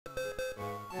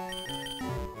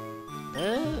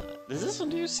Is this a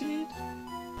new seed?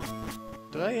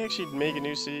 Did I actually make a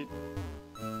new seed?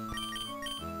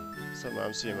 So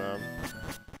Mom, see Mom.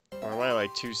 Or am I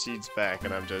like 2 seeds back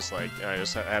and I'm just like, I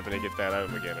just happen to get that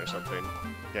item again or something?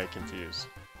 Got confused.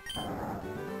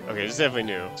 Okay, this is definitely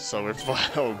new. So we're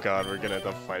oh god, we're gonna have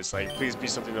to fight Snake. Please be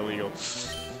something illegal.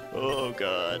 Oh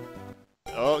god.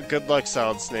 Oh, good luck,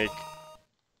 Solid Snake.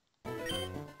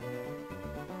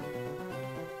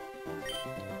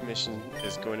 Mission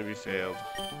is going to be failed.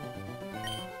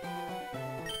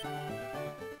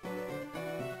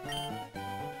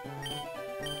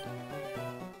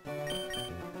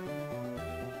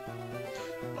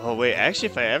 Oh wait, actually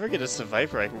if I ever get a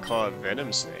Survivor, I can call it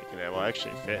Venom Snake, and that will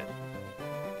actually fit.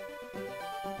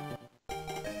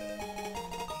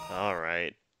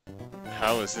 Alright.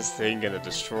 How is this thing gonna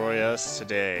destroy us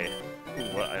today?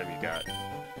 Ooh, what item you got?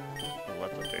 A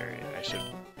Weapon Berry. I should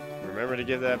remember to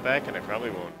give that back, and I probably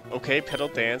won't. Okay, Pedal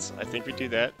Dance. I think we do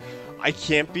that. I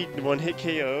can't be one-hit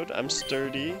KO'd. I'm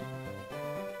sturdy.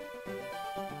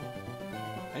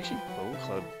 Actually, Bone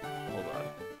Club. Hold on.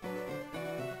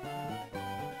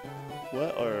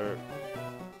 What are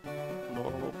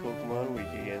normal Pokemon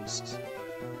weak against?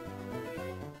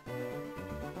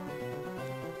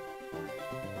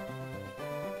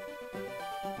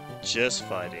 Just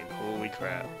fighting. Holy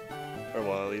crap. Or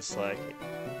well, at least like,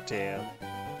 damn.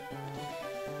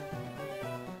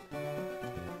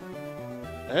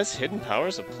 That's hidden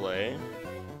powers at play.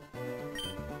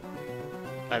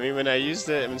 I mean, when I used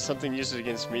it, when something used it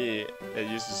against me, it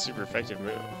used a super effective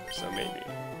move, so maybe.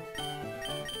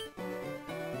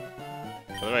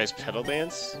 Otherwise, Pedal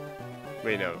Dance?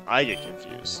 Wait, no, I get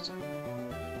confused.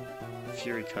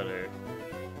 Fury Cutter.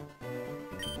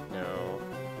 No.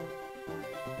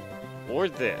 Or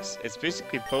this. It's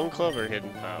basically Bone Club or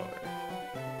Hidden Power.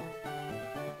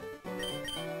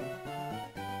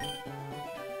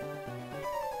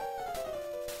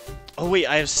 Oh wait,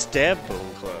 I have Stab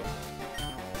Bone Club.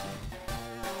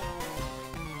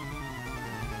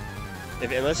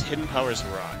 Unless Hidden Power is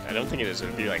Rock. I don't think it is. It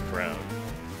would be like Ground.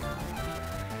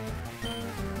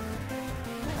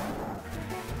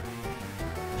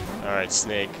 Alright,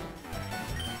 Snake.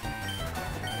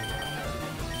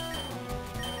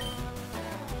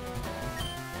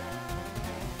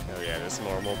 Oh yeah, this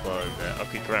normal bug.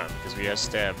 Okay, Ground, because we have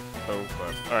Stab Bone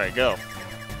Club. Alright, go.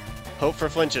 Hope for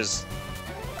flinches.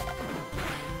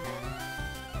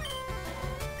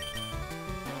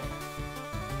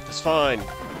 That's fine.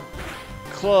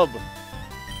 Club.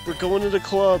 We're going to the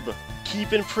club.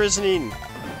 Keep imprisoning.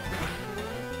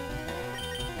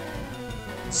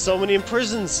 So many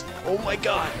imprisons. Oh my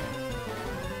god.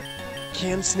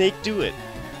 Can Snake do it?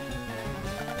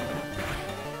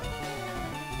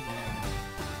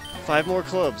 5 more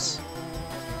clubs.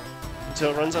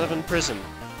 Until it runs out of imprison.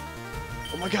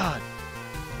 Oh my god.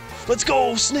 Let's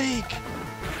go, Snake!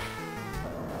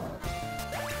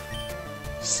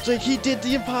 Snake, he did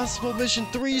the impossible mission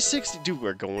 360. Dude,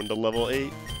 we're going to level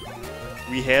 8.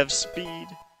 We have speed.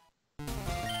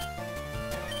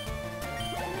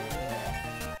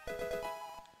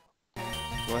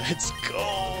 Let's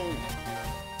go.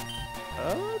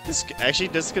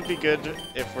 This could be good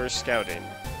if we're scouting.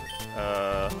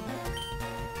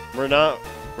 We're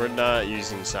not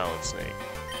using Solid Snake.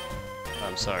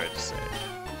 I'm sorry to say.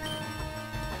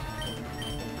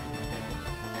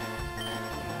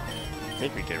 I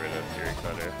think we get rid of Fury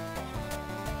Cutter.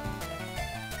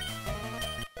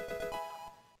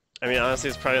 I mean, honestly,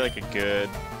 it's probably like a good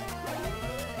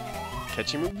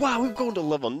catching move. Wow, we've gone to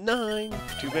level 9!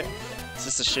 Too bad. It's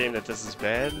just a shame that this is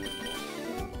bad.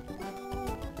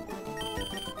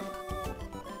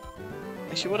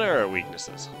 Actually, what are our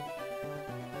weaknesses?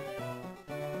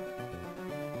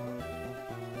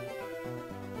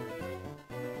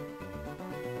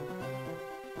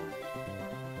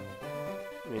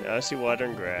 I mean, Icy Water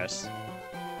and Grass.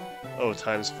 Oh,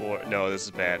 ×4. No, this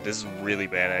is bad. This is really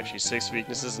bad, actually. 6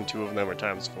 weaknesses and 2 of them are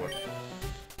 ×4.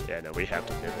 Yeah, no, we have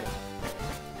to pivot.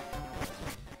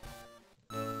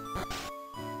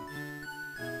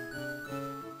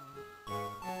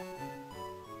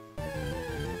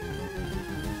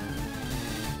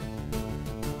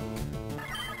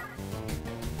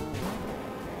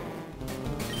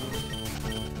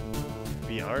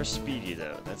 We are speedy,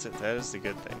 though. That's it. That is the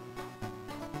good thing.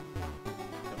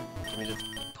 Give me the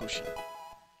potion.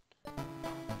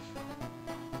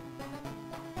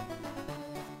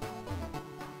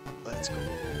 Let's go.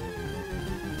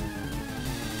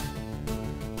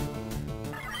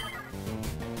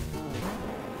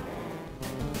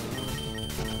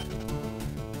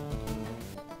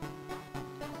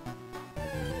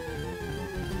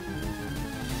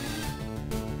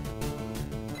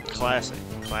 classic.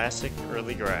 Classic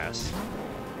early grass.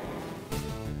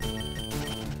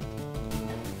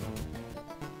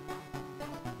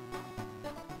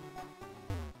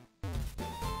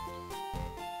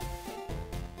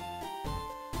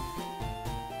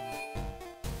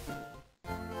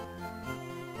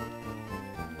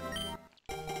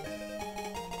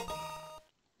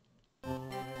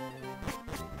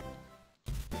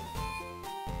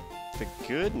 The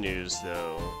good news,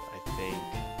 though, I think,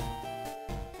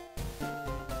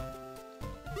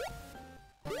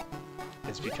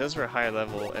 is because we're higher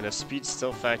level, and if speed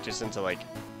still factors into, like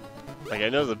I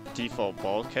know the default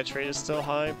ball catch rate is still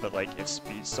high, but, like, if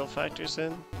speed still factors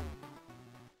in,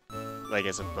 like,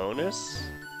 as a bonus,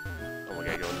 oh my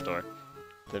god, go in the door,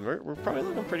 then we're probably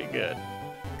looking pretty good.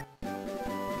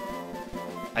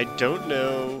 I don't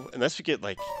know, unless we get,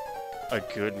 like, a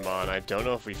good mon. I don't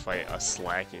know if we fight a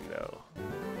slacking though.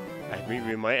 I mean,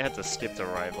 we might have to skip the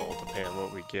rival depending on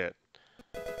what we get.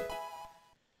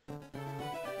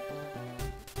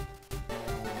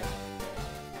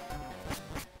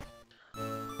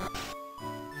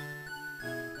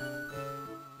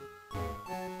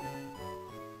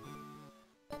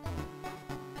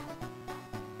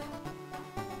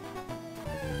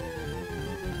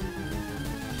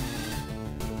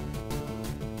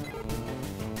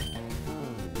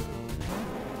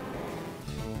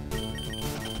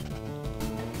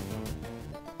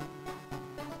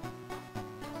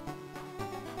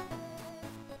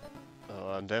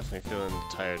 I'm definitely feeling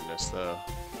tiredness though.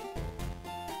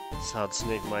 Solid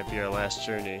Snake might be our last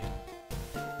journey.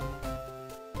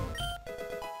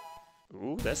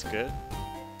 Ooh, that's good.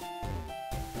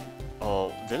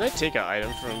 Oh, didn't I take an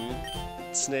item from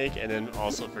Snake and then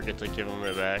also forget to give him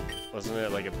it back? Wasn't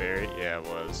it like a berry? Yeah, it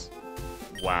was.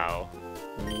 Wow.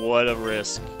 What a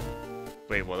risk.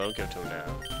 Wait, well, don't give it to him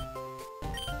now.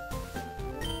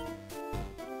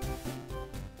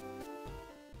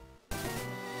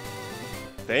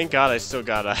 Thank God I still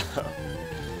got out.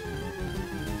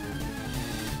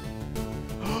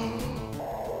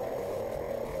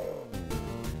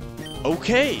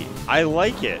 Okay, I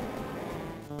like it.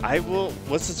 I will.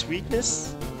 What's its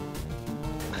weakness?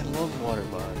 I love water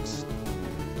mods.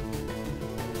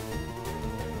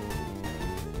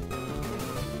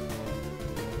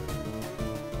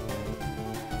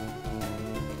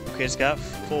 Okay, it's got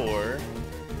 4.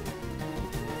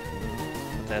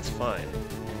 But that's fine.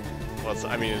 Well,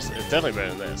 I mean, it's definitely better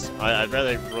than this. I'd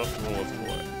rather roll with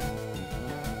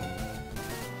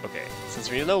 4. Okay,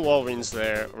 since we know Walreen's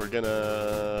there, we're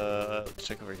gonna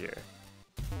check over here.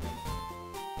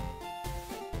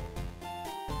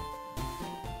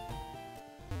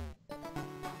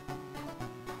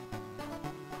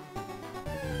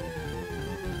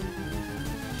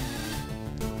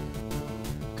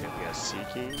 Okay, we got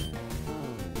Seeking.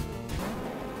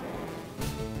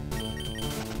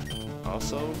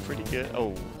 Also pretty good.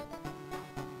 Oh,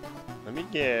 let me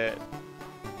get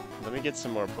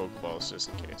some more Pokeballs just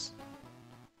in case.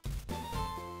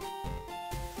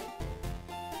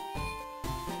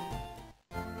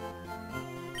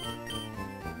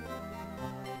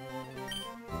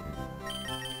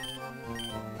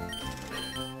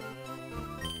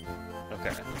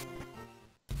 Okay.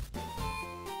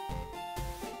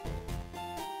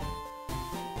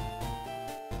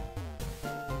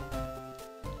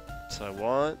 So I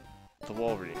want the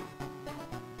Walrein.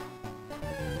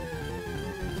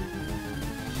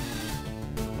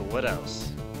 But what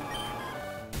else?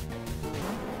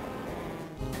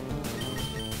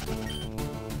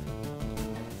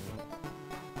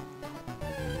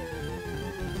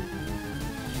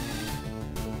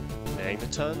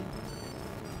 Magneton?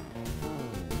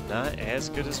 Not as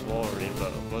good as Walrein,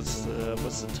 but what's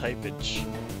the typage?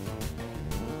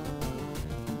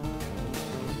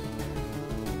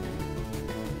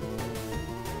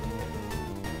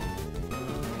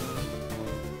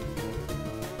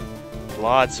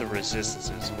 Lots of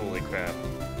resistances, holy crap.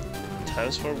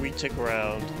 Times 4 weak to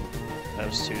ground,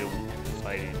 times 2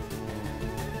 fighting.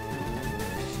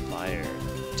 Fire,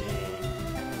 dang.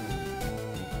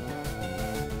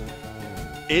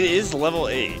 It is level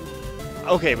 8.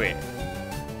 Okay, wait.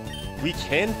 We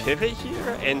can pivot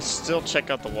here and still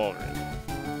check out the Walreen.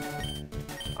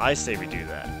 I say we do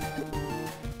that.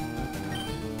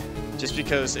 Just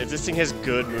because if this thing has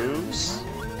good moves,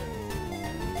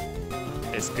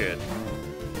 it's good.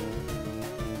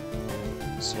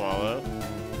 Swallow.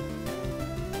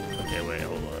 Okay, wait,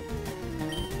 hold on.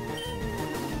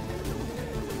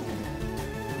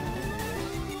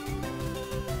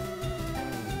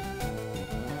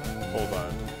 Hold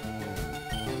on.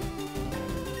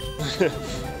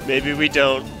 Maybe we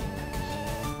don't.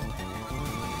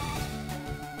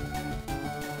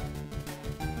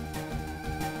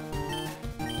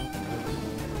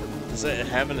 Does it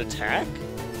have an attack?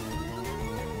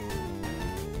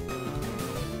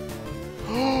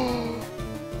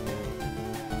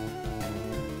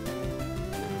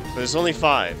 But there's only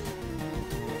 5.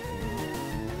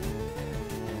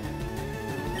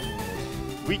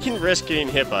 We can risk getting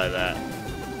hit by that.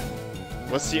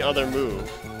 What's the other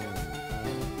move?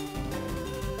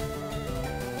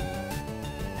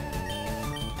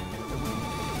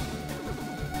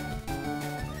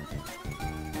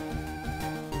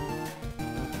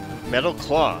 Metal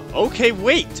Claw. Okay,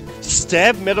 wait!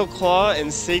 Stab, Metal Claw,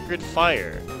 and Sacred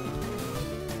Fire.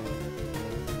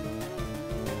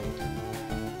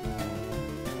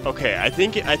 Okay, I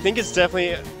think it's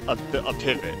definitely a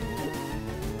pivot.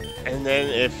 And then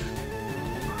if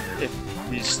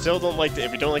we still don't like if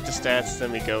we don't like the stats,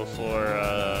 then we go for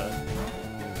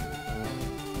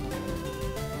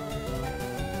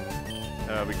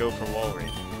Wall Read.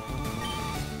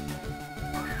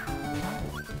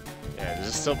 Yeah, this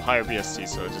is still higher BST,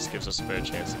 so it just gives us a better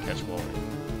chance to catch Wall Read.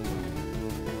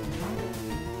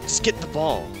 Just get the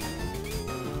ball.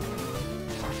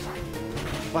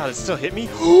 Wow, it still hit me?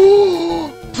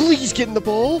 Please get in the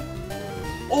ball!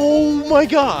 Oh my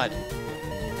god!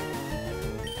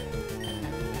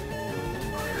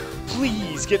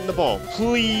 Please get in the ball.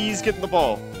 Please get in the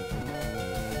ball.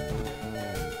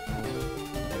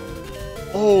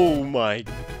 Oh my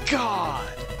god!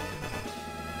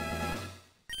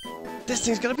 This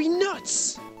thing's gonna be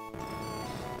nuts!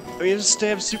 I mean,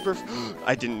 stab super...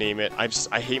 I didn't name it.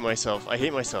 I hate myself. I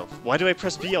hate myself. Why do I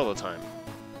press B all the time?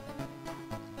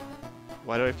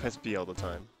 Why do I press B all the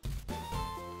time?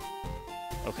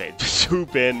 Okay, 2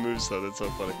 banned moves though, that's so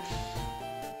funny.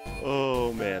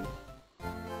 Oh man.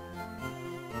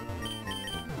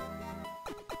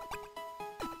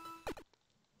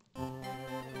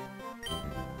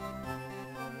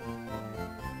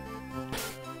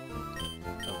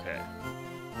 Okay.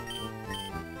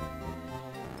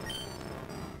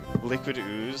 Liquid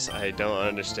Ooze, I don't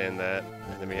understand that.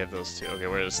 And then we have those 2. Okay,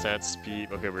 where are the stats?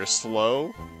 Speed. Okay, we're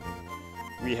slow.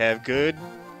 We have good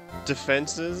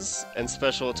defenses and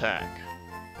special attack,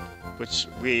 which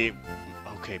we...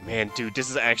 Okay, man, dude, this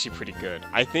is actually pretty good.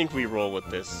 I think we roll with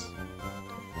this.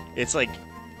 It's like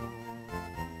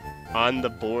on the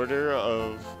border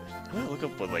of... I'm gonna look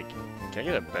up what, like... Can I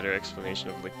get a better explanation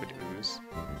of Liquid Ooze?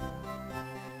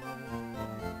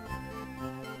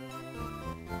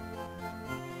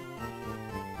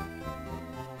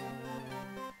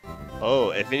 Oh,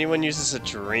 if anyone uses a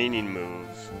draining move,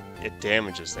 it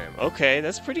damages them. Okay,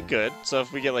 that's pretty good. So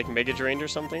if we get like Mega Drained or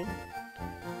something.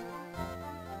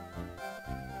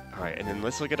 Alright, and then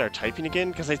let's look at our typing again,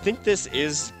 because I think this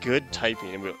is good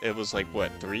typing. It was like,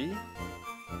 what, 3?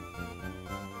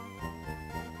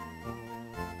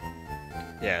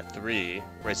 Yeah, 3.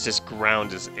 Where it's just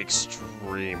ground is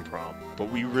extreme problem. But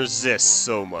we resist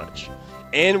so much.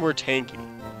 And we're tanky.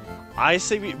 I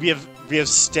say we have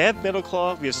Stab, Metal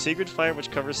Claw, we have Sacred Fire, which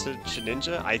covers the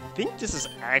Shedinja. I think this is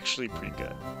actually pretty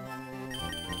good.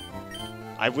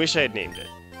 I wish I had named it.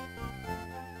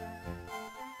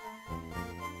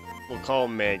 We'll call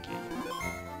him Maggie.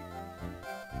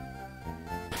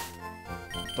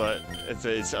 But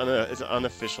it's an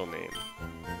unofficial name.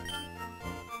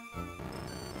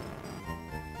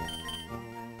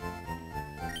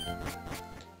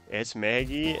 It's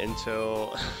Maggie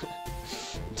until...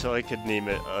 until I could name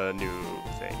it a new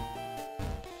thing.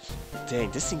 Dang,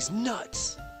 this thing's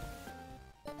nuts!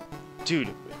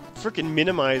 Dude, frickin'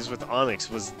 Minimize with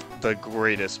Onyx was the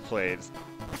greatest play.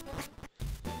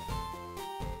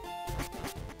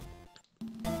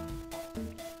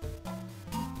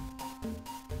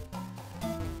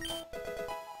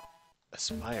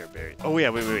 Aspire Berry. Oh yeah,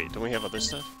 wait. Don't we have other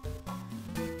stuff?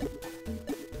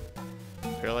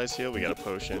 Paralyze Heal, we got a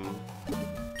potion.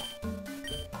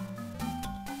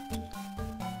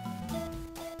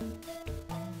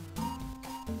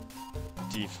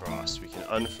 Defrost, we can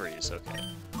unfreeze, okay.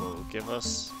 Will give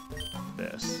us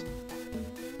this.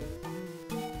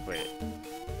 Wait.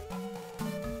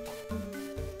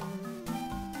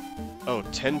 Oh,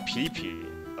 10 PP.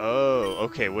 Oh,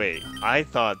 okay, wait. I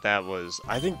think that was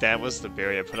the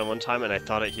berry I put on one time, and I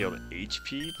thought it healed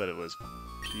HP, but it was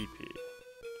PP.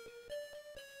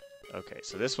 Okay,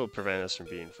 so this will prevent us from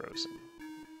being frozen.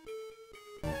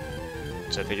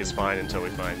 Which I think is fine until we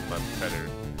find a better...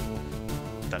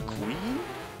 The Queen?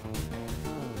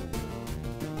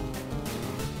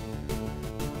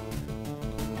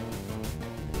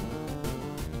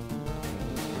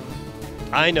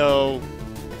 I know.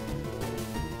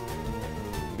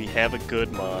 We have a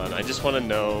good mod. I just want to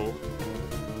know.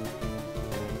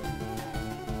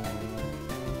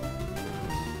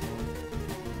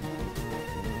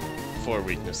 4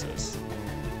 weaknesses.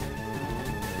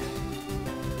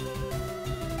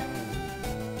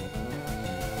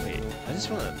 Wait, I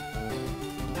just wanna...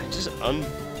 I just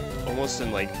almost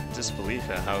in, like, disbelief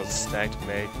at how stacked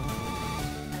Magneton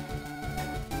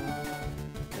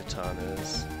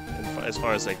is. As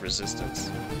far as, like, resistance.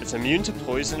 It's immune to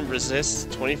poison, resists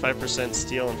 25%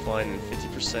 steel and flying, and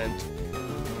 50%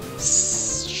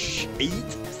 8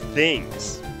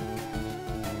 things.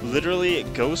 Literally,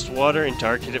 Ghost Water and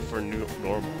Dark hit it for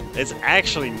normal. It's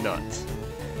actually nuts.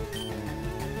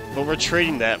 But we're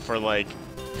trading that for, like,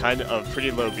 kind of a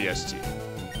pretty low BST.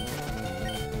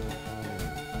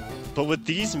 But with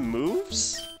these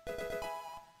moves,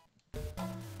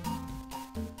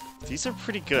 these are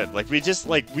pretty good. Like we just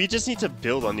need to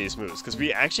build on these moves because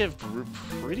we actually have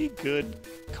pretty good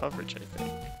coverage, I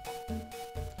think.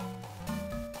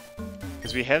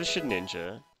 Because we have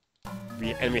Shedinja,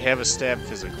 and we have a stab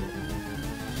physical.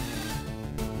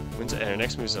 And our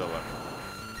next move's at 11.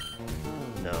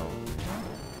 No.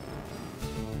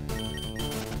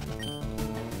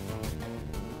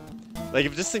 Like,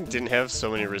 if this thing didn't have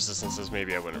so many resistances,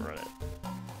 maybe I wouldn't run it.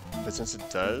 But since it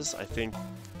does, I think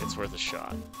it's worth a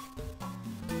shot.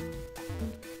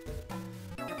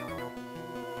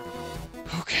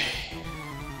 Okay.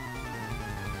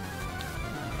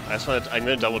 I'm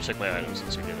gonna double check my items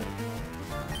since we get it.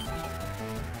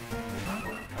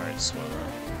 Alright, swallow.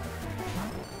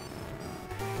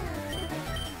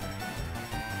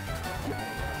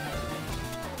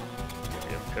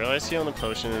 We have Paralyzed Heal on the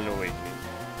potion and Awakening.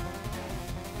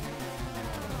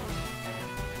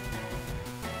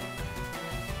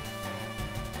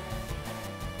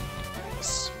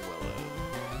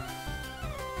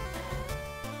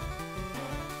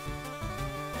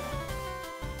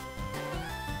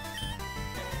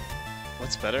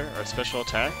 What's better? Our special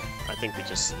attack? I think we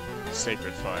just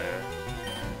Sacred Fire.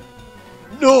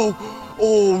 No!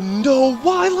 Oh no!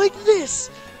 Why like this?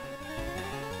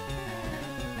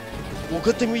 Well,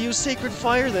 good thing we use Sacred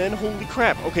Fire then. Holy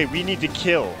crap. Okay, we need to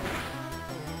kill.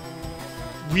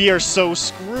 We are so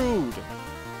screwed.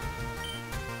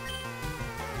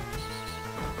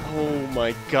 Oh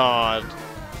my god.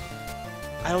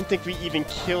 I don't think we even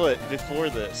kill it before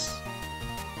this.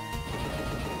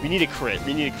 We need a crit,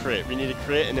 we need a crit, we need a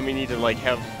crit, and then we need to, like,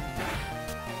 have...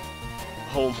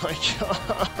 Oh my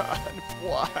god,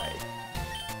 why?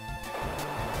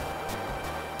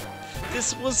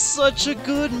 This was such a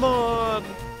good mod!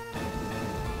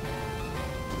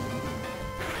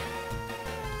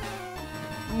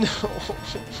 No!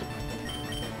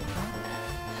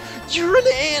 You're an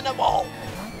animal!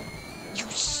 You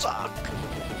suck!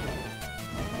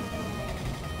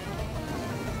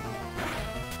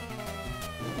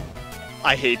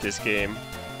 I hate this game.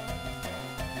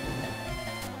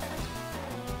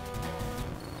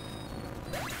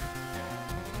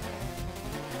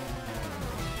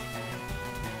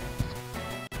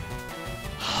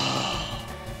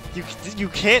 You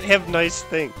can't have nice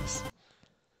things.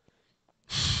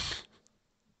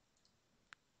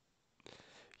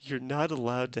 You're not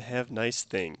allowed to have nice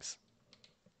things.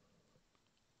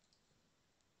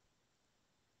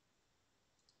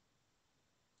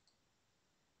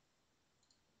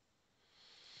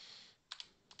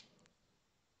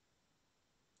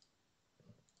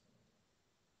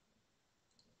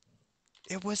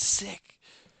 It was sick.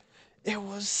 It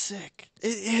was sick.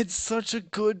 It had such a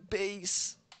good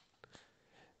base.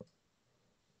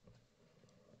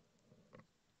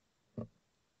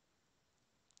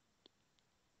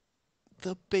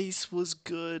 The base was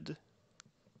good.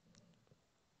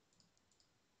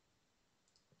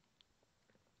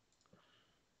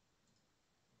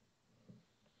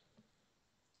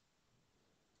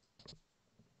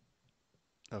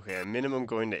 Okay, a minimum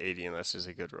going to 80 unless there's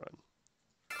a good run.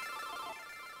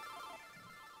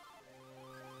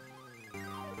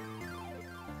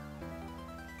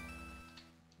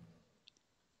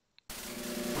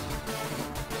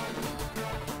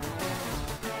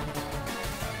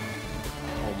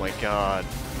 Oh my god.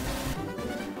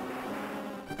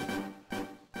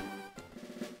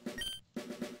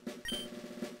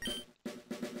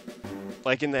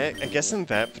 Like in that, I guess in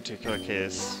that particular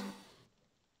case,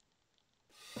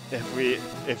 if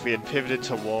we had pivoted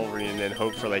to Wolverine and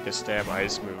hoped for like a stab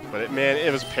ice move, but man,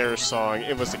 it was Perish Song,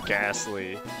 it was a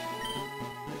Ghastly.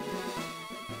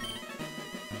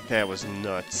 That was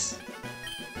nuts.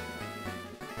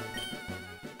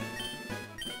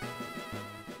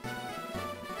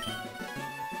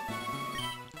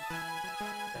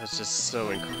 That's just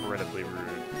so incredibly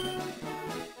rude.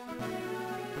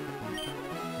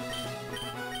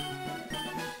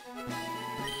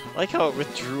 I like how it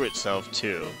withdrew itself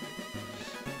too.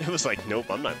 It was like, nope,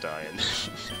 I'm not dying.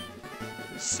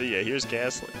 See ya, here's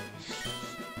Gaslit.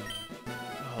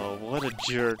 Oh, what a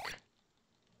jerk.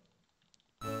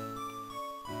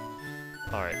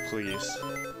 Alright, please.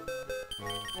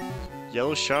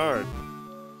 Yellow shard.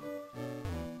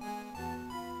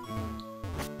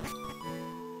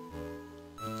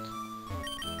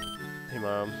 Hey,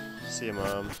 Mom. See ya,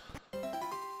 Mom.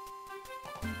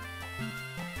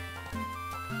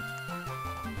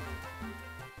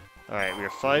 Alright, we are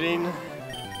fighting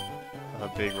a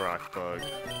big rock bug.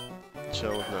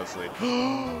 Chill with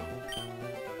Nuzlocke.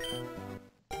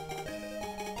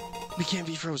 We can't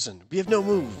be frozen. We have no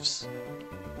moves.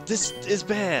 This is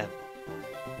bad.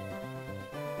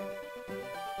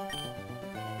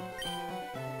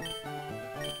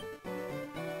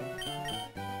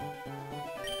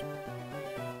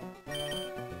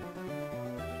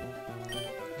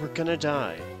 We're gonna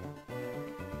die.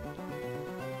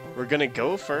 We're gonna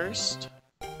go first.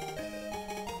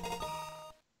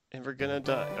 And we're gonna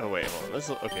die. Oh wait, hold on. Let's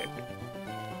look. Okay.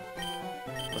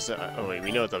 What's that? Oh wait,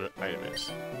 we know what the item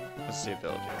is. What's the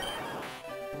ability?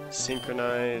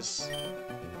 Synchronize.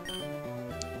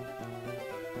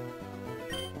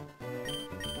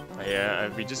 Yeah,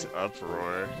 we just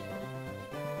uproar.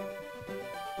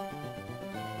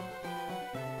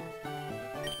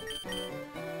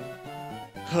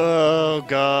 Oh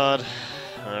god.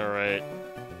 Alright.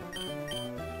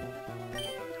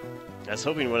 I was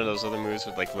hoping one of those other moves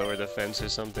would like lower defense or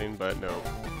something, but no.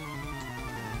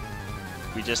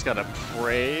 We just gotta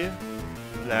pray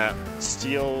that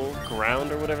steel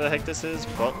ground or whatever the heck this is,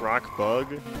 rock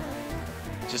bug,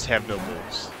 just have no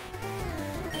moves.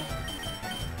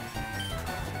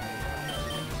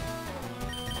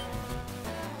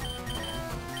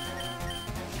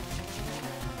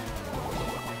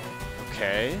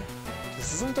 Okay,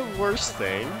 this isn't the worst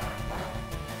thing.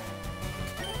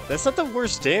 That's not the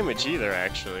worst damage either,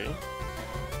 actually.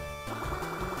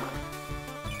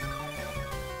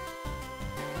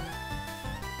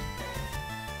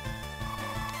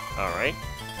 Alright.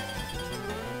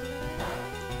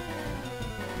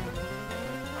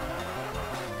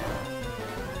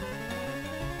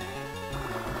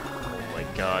 Oh my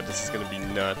god, this is gonna be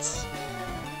nuts.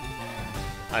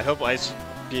 I hope Ice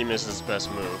Beam is his best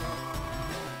move.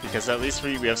 Because at least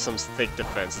we have some thick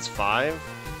defense. It's 5.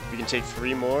 We can take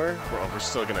 3 more. Well, we're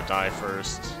still gonna die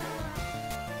first.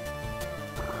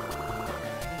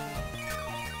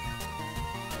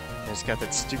 And it's got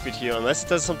that stupid heal. Unless it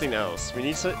does something else. We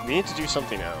need to do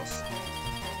something else.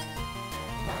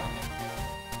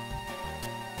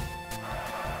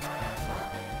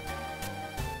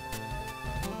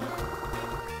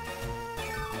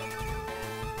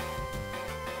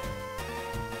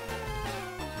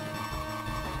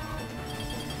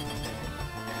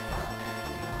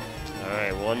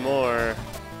 Alright, one more.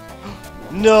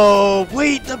 No!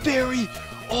 Wait, the berry!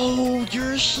 Oh,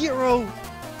 you're a hero!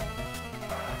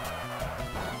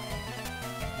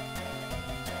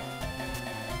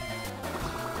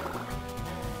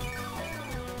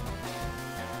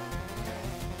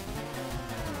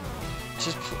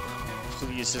 Just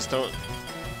please, just don't.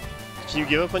 Can you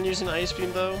give up on using Ice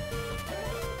Beam though?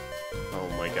 Oh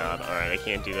my god, alright, I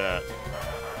can't do that.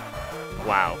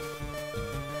 Wow.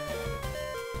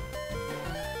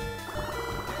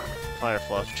 Fire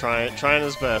Fluff, trying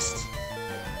his best.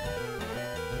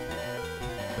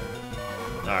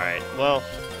 Alright, well,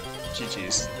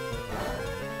 GG's.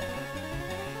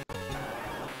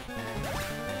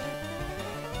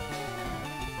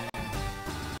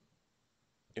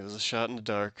 It was a shot in the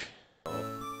dark.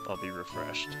 I'll be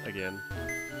refreshed again.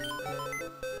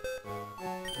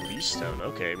 Leaf Stone,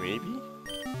 okay, maybe?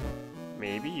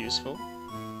 Maybe useful.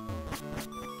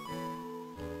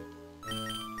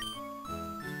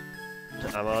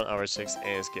 I'm on hour 6 and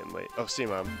it's getting late. Oh, see,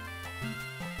 Mom.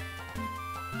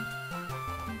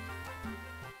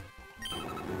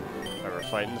 Alright, we're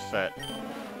fighting the Fet.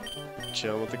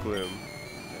 Chilling with the Gloom.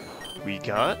 We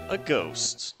got a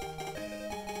ghost.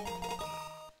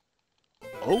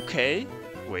 Okay.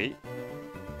 Wait.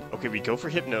 Okay, we go for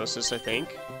Hypnosis, I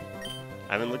think.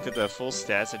 I haven't looked at the full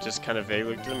stats, I just kind of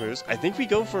vaguely looked at the moves. I think we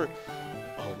go for...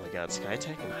 Oh my god, Sky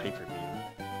Attack and Hyper Beam.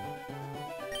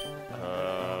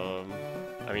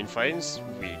 I mean, fighting's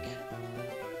weak.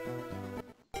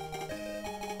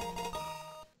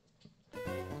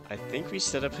 I think we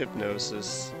set up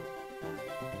Hypnosis.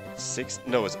 6...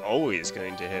 No, it's always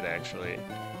going to hit, actually.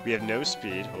 We have no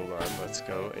speed. Hold on, let's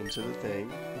go into the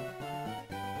thing.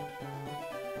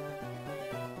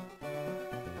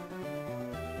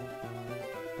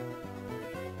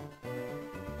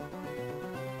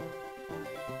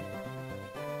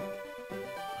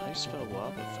 How do you spell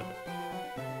Wobbuffet?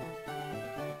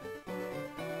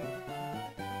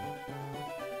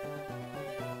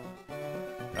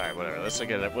 let's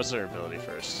look at it. What's their ability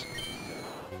first?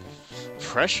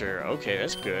 Pressure. Okay,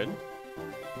 that's good.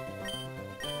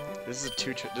 This is the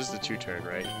 2-turn,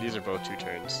 right? These are both 2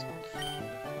 turns.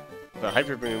 The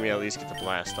Hyper Beam, we at least get the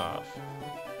blast off.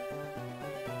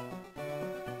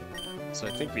 So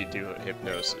I think we do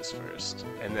Hypnosis first.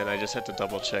 And then I just have to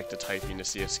double check the typing to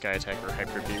see if Sky Attack or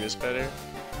Hyper Beam is better.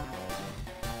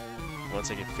 Once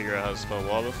I can figure out how to spell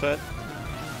Wobbuffet.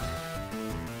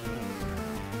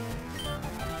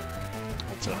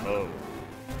 It's a hoe.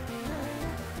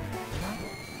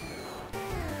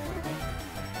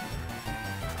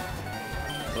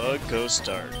 Bug goes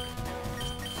dark.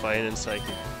 Fine and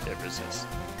Psychic, it resists.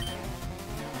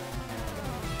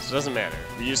 So it doesn't matter.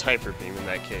 We use Hyper Beam in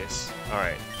that case.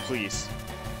 Alright, please.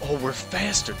 Oh, we're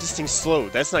faster! This thing's slow.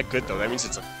 That's not good though. That means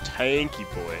it's a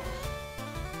tanky boy.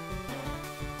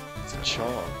 It's a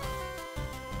chomp.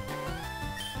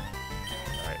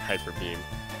 Alright, Hyper Beam.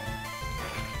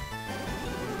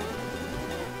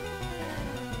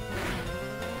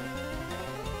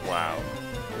 Wow.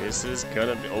 This is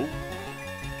gonna be... Oh!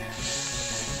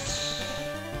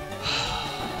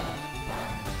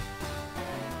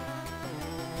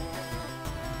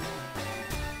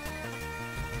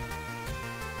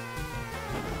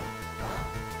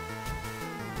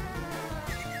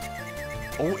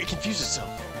 Oh, it confused itself.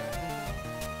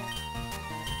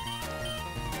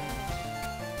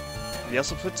 We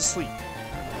also put it to sleep.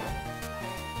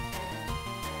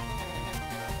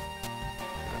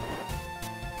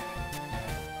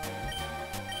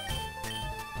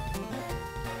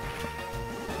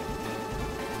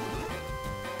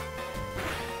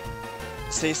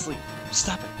 Stay asleep.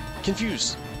 Stop it.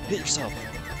 Confused. Hit yourself.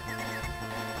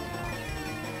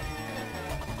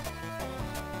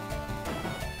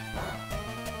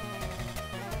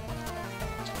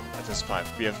 That's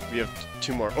 5. We have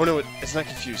 2 more. Oh no, it's not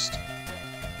confused.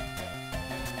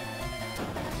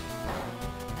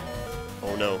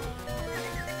 Oh no.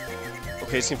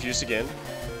 Okay, it's confused again.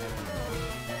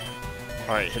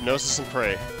 Alright, Hypnosis and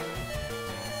Pray.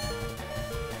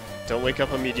 Don't wake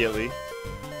up immediately.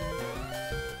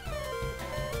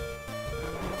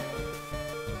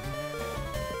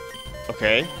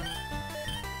 Okay.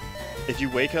 If you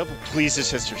wake up, please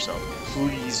just hit yourself.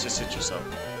 Please just hit yourself.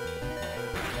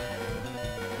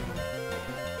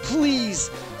 Please!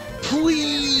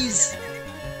 Please!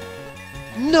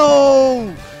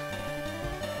 No!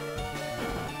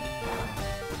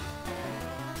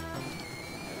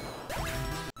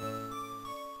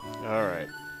 Alright.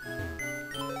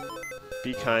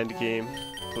 Be kind, game,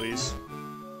 please.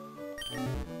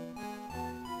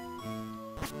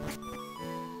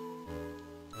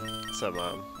 What's up,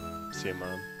 Mom? See you,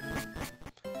 Mom.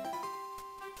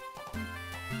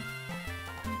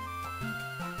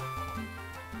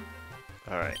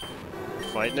 Alright.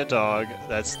 Fighting a dog.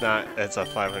 That's a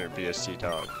 500 BST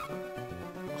dog.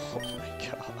 Oh my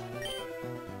god.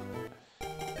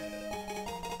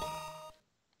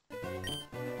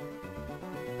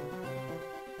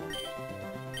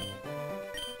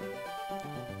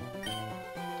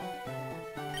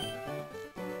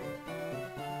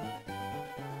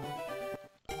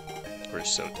 We're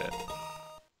so dead.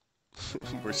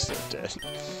 We're so dead.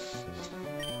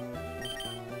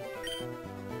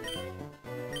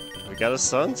 We got a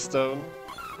Sunstone.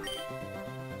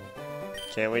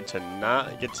 Can't wait to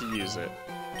not get to use it.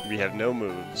 We have no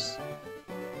moves.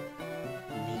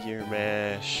 Meteor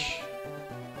Mash.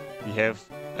 We have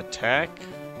Attack.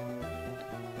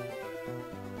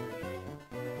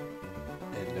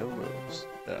 And no moves.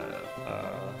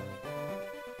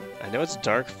 I know it's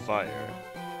Dark Fire.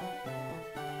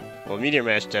 Well, Meteor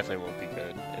Mash definitely won't be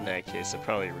good. In that case, it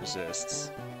probably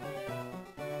resists.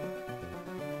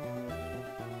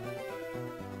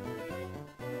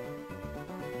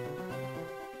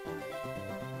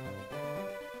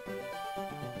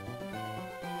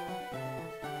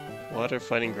 Water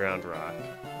Fighting Ground Rock.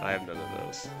 I have none of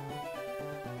those.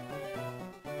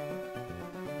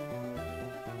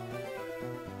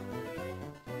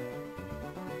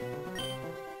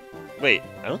 Wait,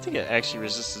 I don't think it actually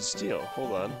resisted steel.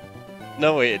 Hold on.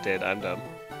 No, wait, it did. I'm dumb.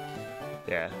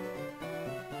 Yeah.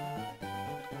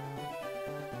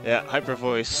 Yeah, Hyper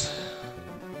Voice.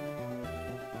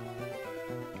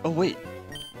 Oh, wait.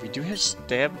 We do have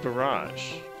Stab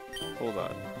Barrage. Hold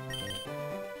on.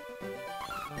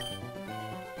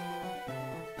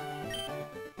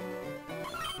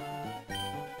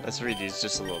 Let's read these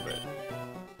just a little bit.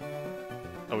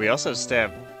 Oh, we also have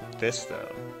Stab this,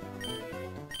 though.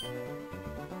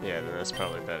 Yeah, then that's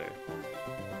probably better.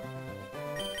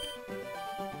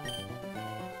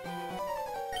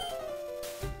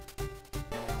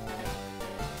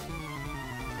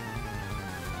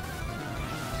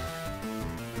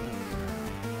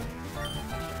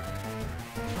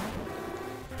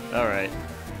 Alright.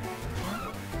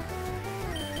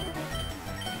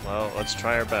 Well, let's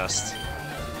try our best.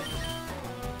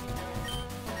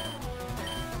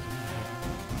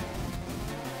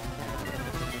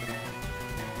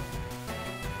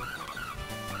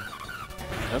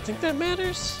 I don't think that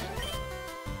matters.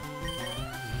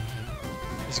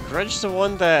 Is Grudge the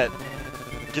one that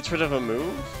gets rid of a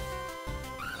move?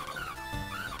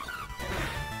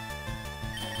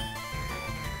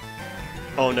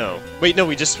 Oh no. Wait, no,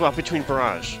 we just swapped between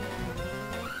Barrage.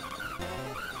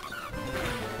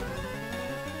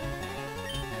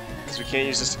 Because we can't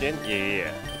use this again?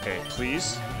 Yeah. Okay,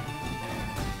 please.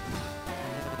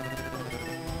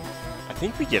 I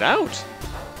think we get out.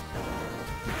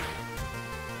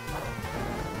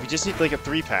 We just need like a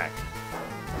 3-pack.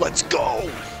 Let's go!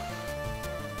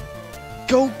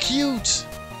 Go cute!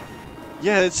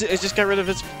 Yeah, it just got rid of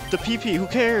the PP, who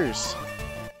cares?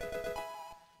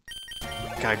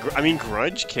 God, I mean,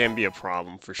 Grudge can be a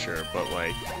problem for sure, but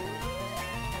like...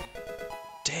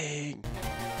 Dang!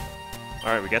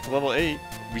 Alright, we got to level 8.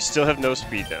 We still have no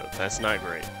speed though, that's not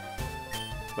great.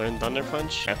 Learn Thunder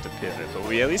Punch? Have to pivot, but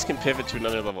we at least can pivot to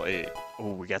another level 8.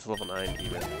 Oh, we got to level 9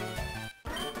 even.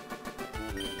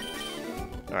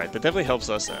 Alright, that definitely helps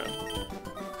us out.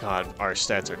 God, our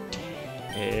stats are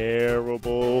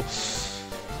terrible.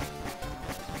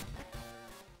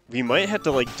 We might have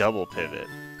to, like, double pivot.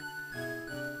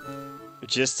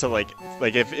 Just to, like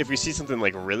if we see something,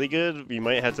 like, really good, we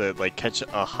might have to, like, catch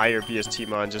a higher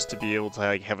BSTmon just to be able to,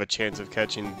 like, have a chance of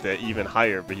catching the even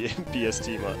higher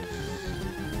BSTmon.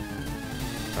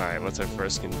 Alright, what's our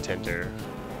first contender?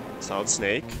 Solid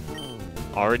Snake.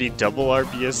 Already double our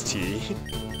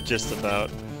BST. Just about.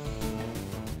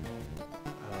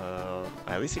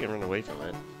 At least he can run away from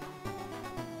it.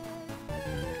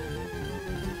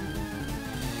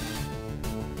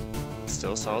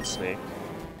 Still Solid Snake.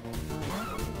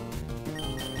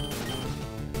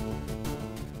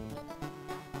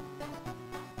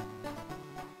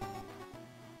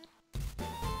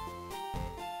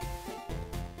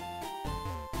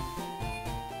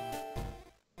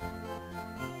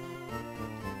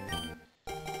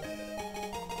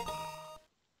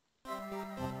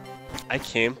 I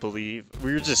can't believe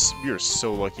we were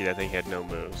so lucky that thing had no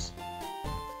moves.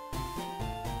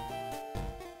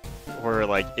 Or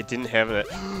like it didn't have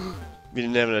we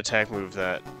didn't have an attack move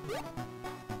that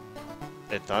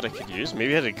it thought it could use.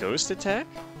 Maybe it had a ghost attack?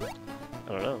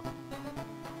 I don't know.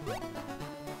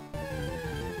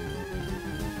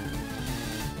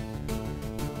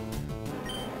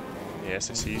 Yes,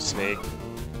 I see you, Snake.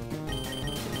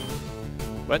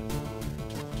 What?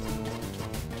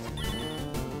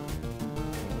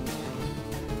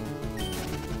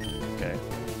 Okay.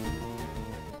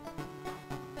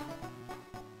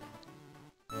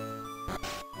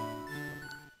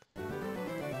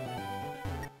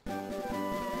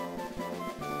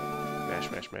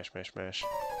 Mash.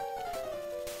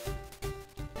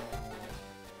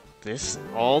 This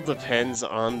all depends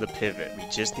on the pivot. We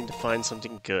just need to find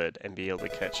something good and be able to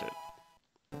catch it.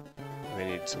 We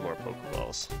need some more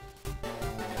Pokeballs.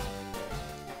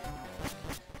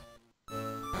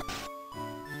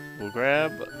 We'll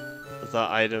grab the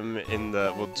item in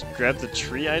the... We'll grab the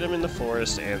tree item in the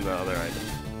forest and the other item.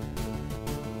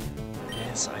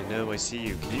 Yes, I know, I see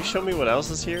you. Can you show me what else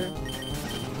is here?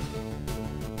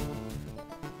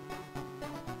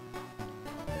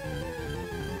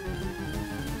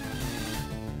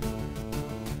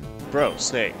 Bro,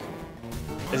 Snake.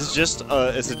 Is it just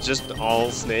all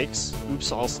snakes?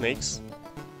 Oops, all snakes?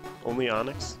 Only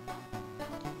Onyx?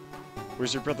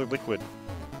 Where's your brother Liquid?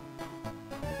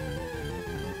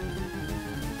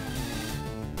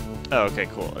 Oh, okay,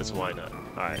 cool. It's why not.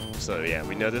 Alright, so yeah,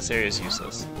 we know this area is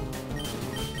useless.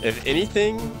 If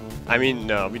anything, I mean,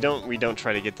 no, we don't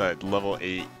try to get that level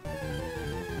 8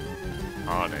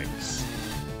 Onyx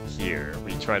here.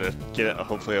 We try to get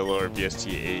hopefully a lower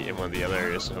BST 8 in one of the other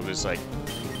areas, so there's like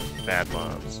bad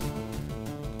mobs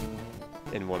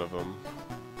in one of them.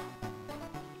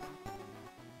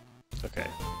 Okay,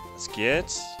 let's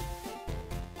get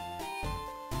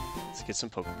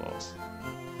some Pokeballs.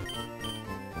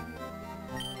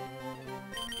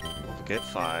 We'll get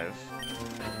 5.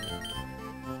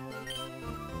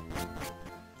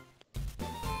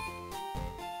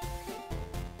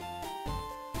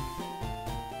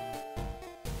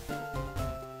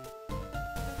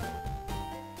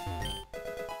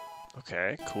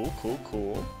 Okay,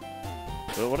 cool.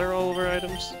 So what are all of our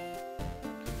items?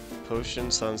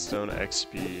 Potion, Sunstone, X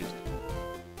Speed.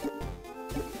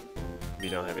 We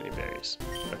don't have any berries.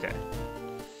 Okay.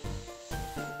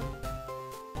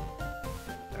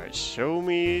 Alright, show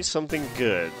me something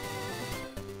good.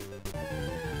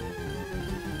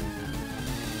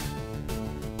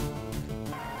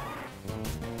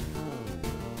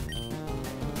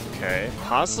 Okay.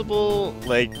 Possible,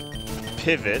 like,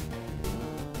 pivot.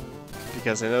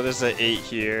 Because I know there's an 8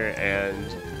 here, and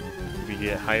we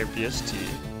get higher BST.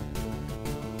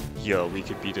 Yo, we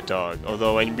could beat a dog.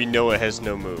 Although we know it has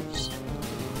no moves.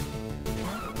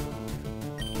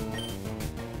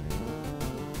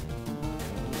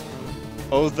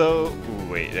 Although,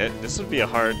 ooh, wait, this would be a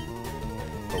hard...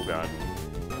 Oh god.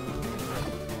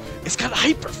 It's got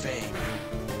Hyper Fang!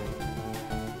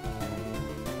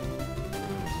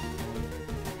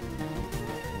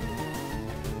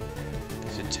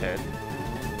 Is it 10?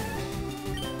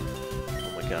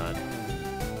 Oh my god.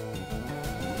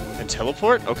 And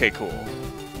teleport? Okay, cool.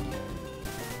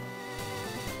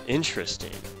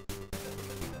 Interesting.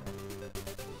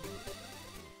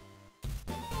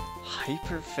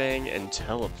 Hyper Fang and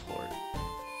teleport.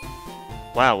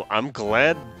 Wow, I'm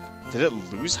glad. Did it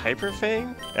lose Hyper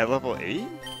Fang at level 8?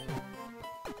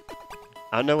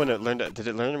 I don't know when it learned. Did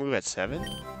it learn to move at 7?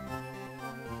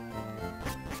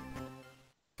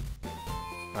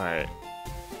 Alright.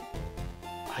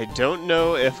 I don't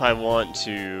know if I want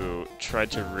to try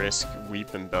to risk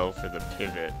Weep and Bell for the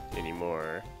pivot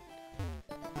anymore.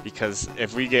 Because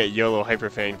if we get YOLO Hyper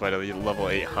Fanged by the level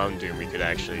 8 Houndoom, we could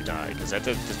actually die. Because that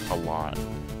does a lot.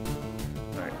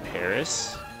 Alright,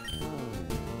 Paris.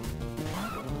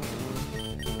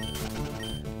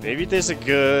 Maybe there's a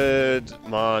good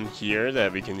Mon here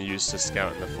that we can use to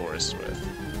scout in the forest with.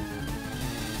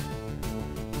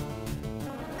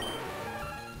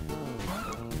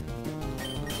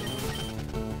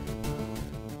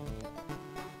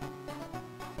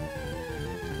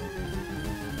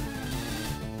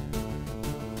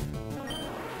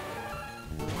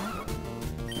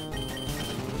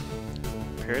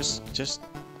 Paris, just...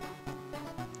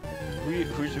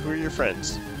 Who are your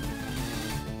friends?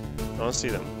 I want to see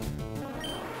them.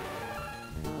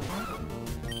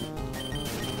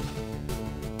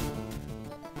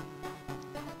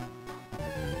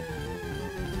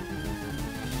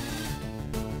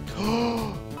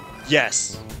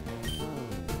 Yes!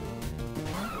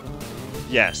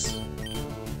 Yes.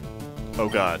 Oh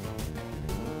god.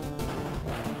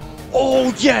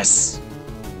 Oh, yes!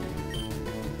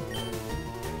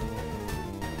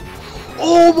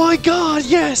 Oh my god,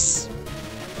 yes!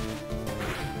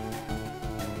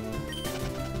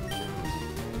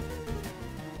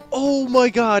 Oh my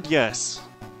god, yes!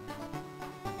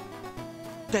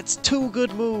 That's 2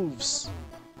 good moves!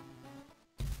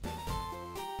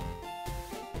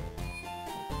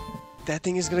 That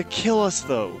thing is gonna kill us,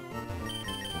 though!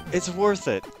 It's worth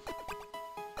it!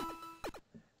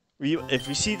 If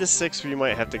we see the 6, we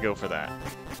might have to go for that.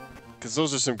 Because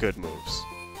those are some good moves.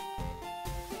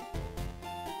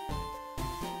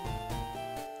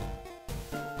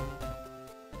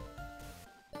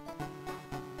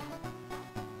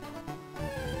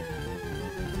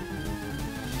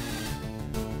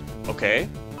 Okay.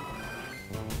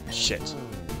 Shit.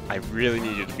 I really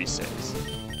need you to be 6.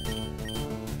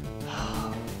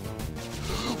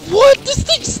 What? This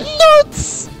thing's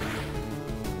nuts!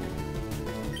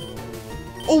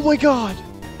 Oh my god!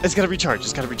 It's gotta recharge,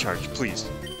 it's gotta recharge, please.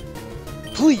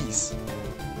 Please!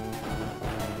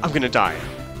 I'm gonna die.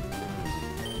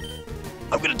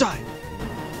 I'm gonna die!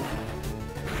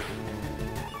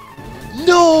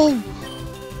 No!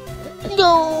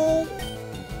 No!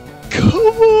 Come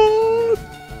on!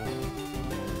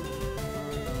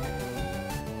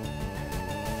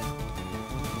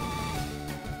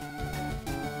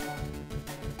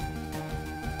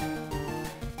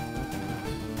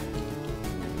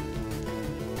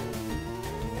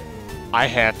 I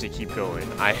have to keep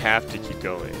going. I have to keep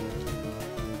going.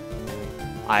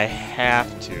 I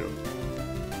have to.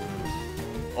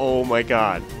 Oh my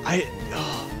god.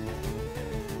 Oh.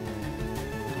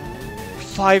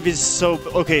 5 is so...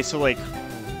 Okay, so like...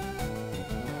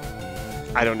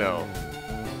 I don't know.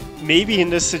 Maybe in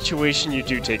this situation you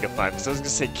do take a 5. Because I was going to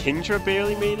say Kingdra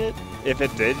barely made it. If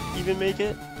it did even make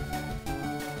it.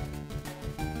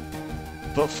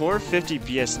 But 450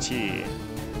 BST...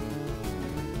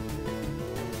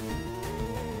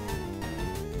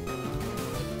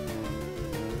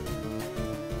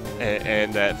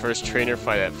 And that first trainer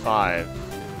fight at 5,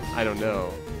 I don't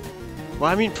know.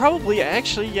 Well, I mean, probably,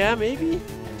 actually, yeah, maybe?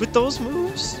 With those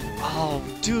moves? Oh,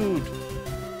 dude.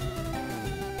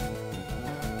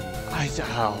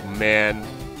 Oh, man.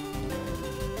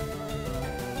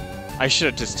 I should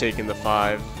have just taken the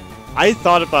 5. I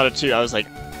thought about it, too. I was like,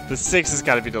 the 6 has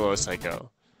got to be the lowest I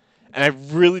go. And I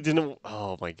really didn't...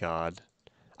 Oh, my God.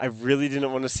 I really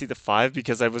didn't want to see the 5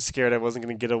 because I was scared I wasn't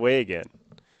going to get away again.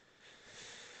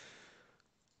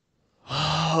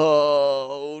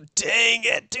 Oh, dang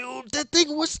it, dude. That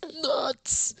thing was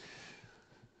nuts.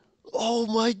 Oh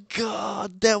my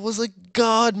god, that was a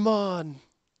godmon!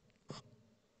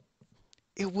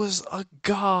 It was a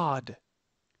god!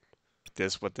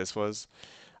 This what this was?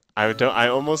 I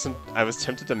was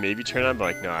tempted to maybe turn on,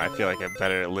 but like, no, I feel like I'm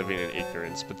better at living in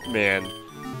ignorance. But man,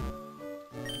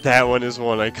 that one is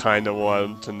one I kinda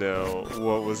wanted to know.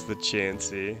 What was the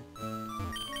Chansey?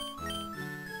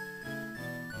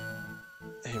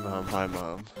 Hey mom, bye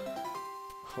mom.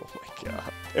 Oh my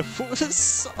god. It was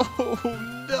so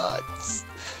nuts!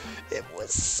 It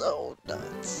was so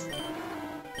nuts!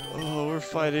 Oh, we're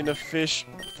fighting a fish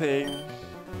thing.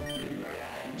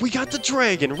 We got the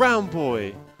dragon, round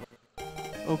boy!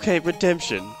 Okay,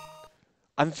 redemption.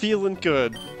 I'm feeling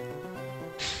good.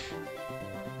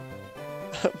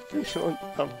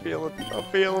 I'm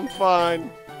feeling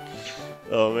fine.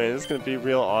 Oh man, it's gonna be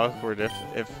real awkward if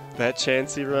that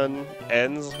Chansey run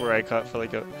ends where I caught for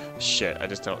like a... Shit, I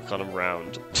just don't caught him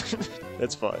round.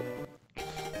 That's fine.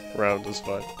 Round is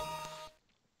fine.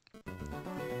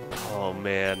 Oh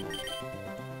man.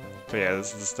 But yeah,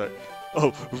 this is the start.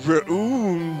 Oh,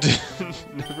 Round!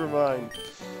 Never mind.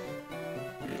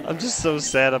 I'm just so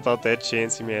sad about that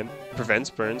Chansey, man. Prevents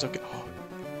burns, okay.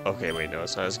 Okay, wait, no,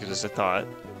 it's not as good as I thought.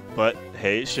 But,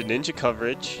 hey, Shedinja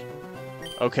coverage.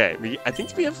 Okay, I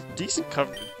think we have decent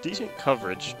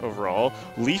coverage overall.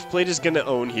 Leaf Blade is gonna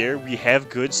own here. We have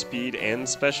good speed and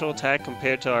special attack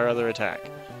compared to our other attack.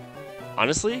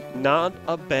 Honestly, not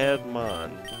a bad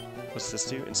mon. What's this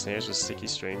do? Ensnares with sticky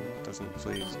string. Doesn't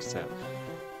flee.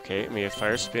 Okay, and we have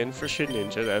Fire Spin for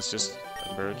Shedinja. That's just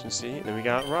emergency. And then we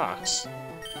got rocks.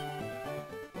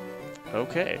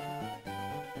 Okay.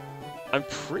 I'm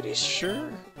pretty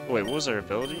sure... Wait, what was our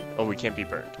ability? Oh, we can't be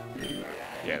burned.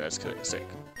 Yeah, that's good. Sick.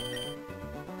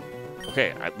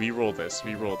 Okay, we roll this.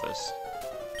 We roll this.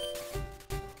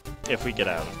 If we get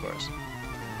out, of course.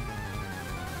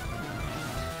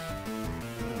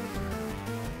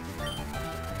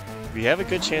 We have a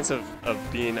good chance of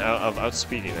being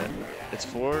outspeeding it. It's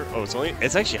 4. Oh,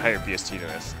 it's actually higher BST than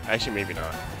this. Actually, maybe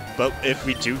not. But if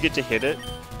we do get to hit it,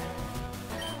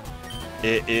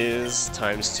 it is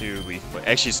 ×2 Leaf Blade.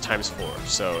 Actually, it's ×4,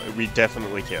 so we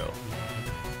definitely kill.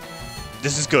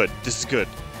 This is good. This is good.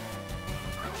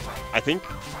 I think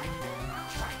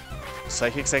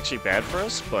Psychic's actually bad for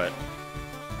us, but...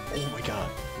 Oh my god.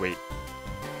 Wait.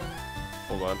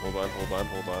 Hold on, hold on, hold on,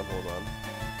 hold on, hold on.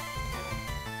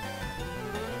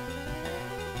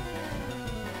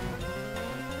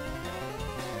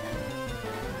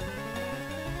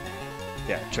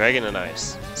 Yeah, Dragon and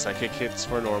Ice. Psychic hits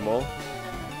for normal.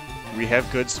 We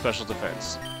have good special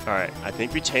defense. Alright, I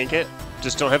think we tank it.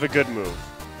 Just don't have a good move.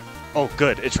 Oh,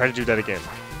 good. It tried to do that again.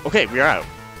 Okay, we are out.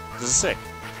 This is sick.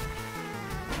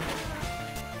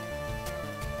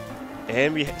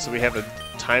 And so we have a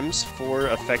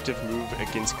 ×4 effective move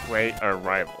against our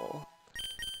rival.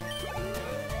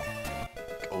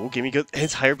 Oh, give me good.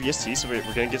 It's higher BST, so we're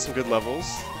gonna get some good levels.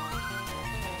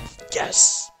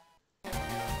 Yes!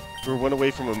 We're one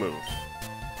away from a move.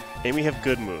 And we have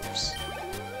good moves.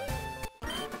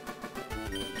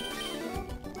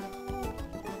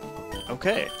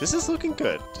 Okay, this is looking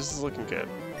good. This is looking good.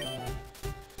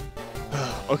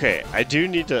 Okay, I do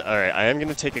need to... Alright, I am going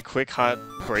to take a quick hot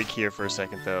break here for a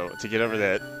second, though, to get over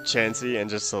that Chansey and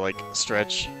just to, like,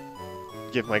 stretch,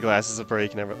 give my glasses a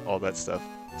break and all that stuff.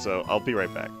 So, I'll be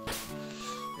right back.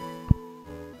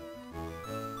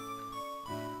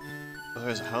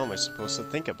 Otherwise, how am I supposed to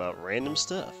think about random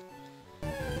stuff?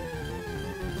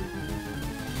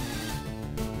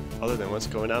 Other than what's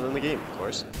going on in the game, of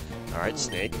course. Alright,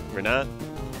 Snake, we're not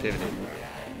pivoting.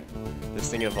 This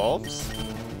thing evolves.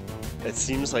 It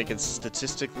seems like it's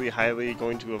statistically highly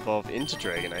going to evolve into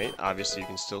Dragonite. Obviously, you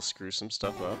can still screw some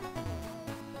stuff up.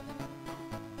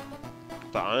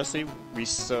 But honestly,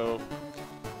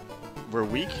 we're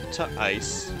weak to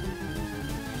Ice.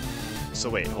 So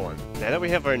wait, hold on. Now that we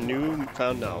have our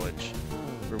newfound knowledge,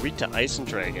 we're weak to Ice and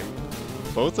Dragon,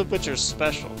 both of which are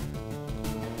special.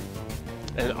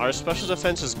 And our special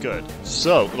defense is good.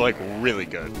 So, like, really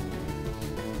good.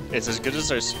 It's as good as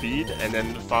our speed, and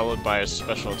then followed by a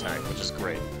special attack, which is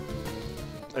great.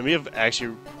 And we have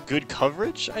actually good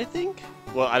coverage, I think?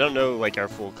 Well, I don't know, like, our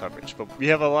full coverage, but we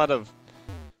have a lot of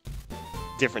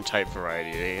different type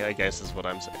variety, I guess is what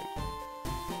I'm saying.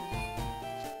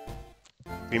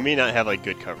 We may not have, like,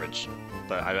 good coverage,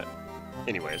 but I don't...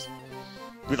 Anyways.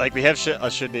 We have a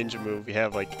Shedinja move, we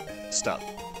have, like, stuff.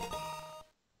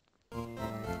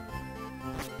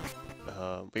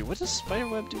 Wait, what does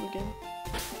Spiderweb do again?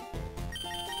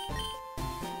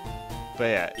 But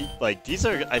yeah, like, these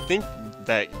are... I think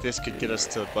that this could get us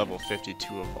to level 50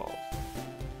 to evolve.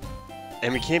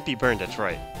 And we can't be burned, that's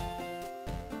right.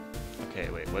 Okay,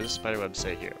 wait. what does Spiderweb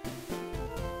say here?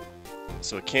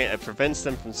 So it prevents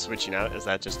them from switching out. Is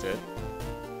that just it?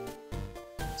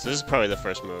 So this is probably the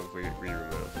first move we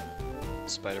remove.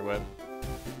 Spiderweb.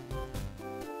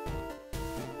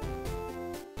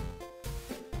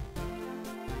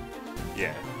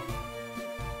 Yeah.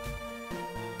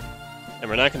 And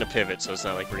we're not going to pivot, so it's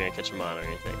not like we're going to catch him on or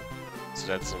anything. So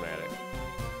that doesn't matter.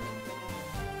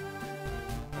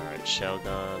 Alright,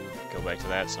 Shelgon. Go back to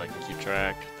that so I can keep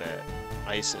track. That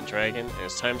Ice and Dragon. And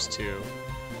it's ×2.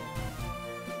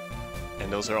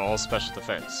 And those are all special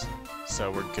defense.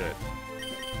 So we're good.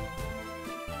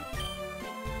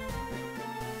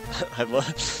 I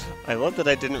love that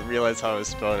I didn't realize how I was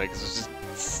spelling it, because I was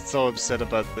just so upset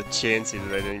about the Chansey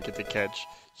that I didn't get to catch.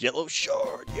 Yellow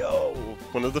Shard, yo!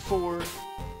 One of the 4.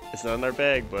 It's not in our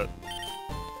bag, but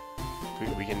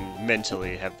we can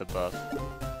mentally have the buff.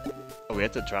 Oh, we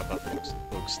have to drop off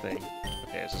Oak's thing.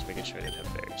 Okay, I was just making sure I didn't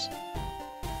have bears.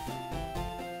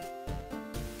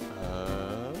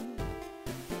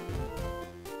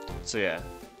 So yeah,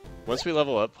 once we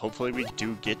level up, hopefully we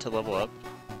do get to level up.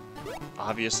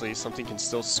 Obviously, something can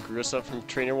still screw us up from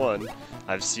Trainer 1.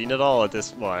 I've seen it all at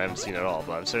this... Well, I haven't seen it all,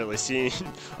 but I've certainly seen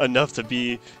enough to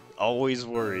be always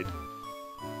worried.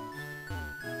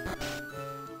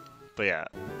 But yeah,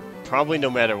 probably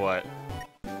no matter what.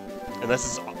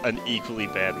 Unless it's an equally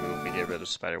bad move, we get rid of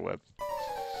Spiderweb.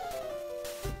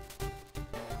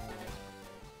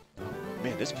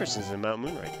 Man, this person's in Mount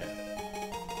Moon right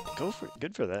now. Go for it.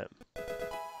 Good for them.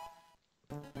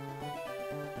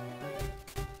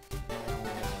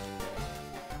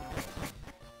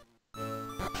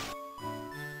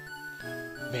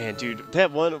 Man, dude,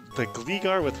 that one, the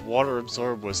Gligar with Water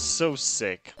Absorb was so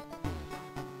sick.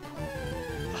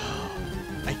 Oh,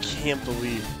 I can't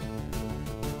believe.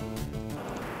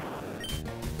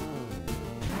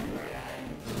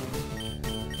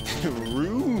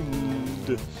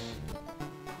 Ruined.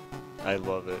 I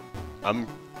love it.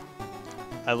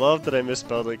 I love that I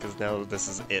misspelled it because now this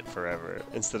is it forever.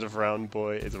 Instead of Round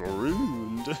Boy, it's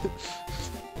ruined.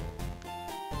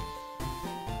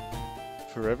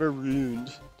 Forever ruined.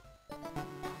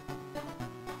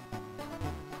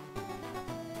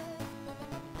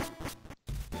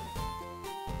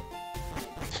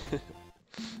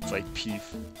 It's like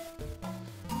Peef.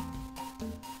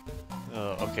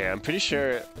 Oh, okay, I'm pretty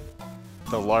sure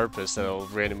the Larpus that'll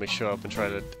randomly show up and try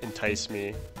to entice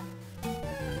me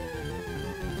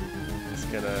is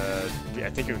gonna... I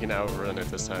think we can outrun it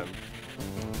this time.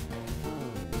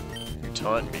 You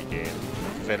taunt me, game.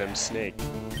 Venom Snake.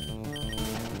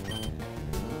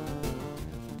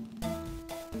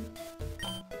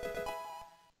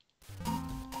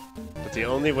 But the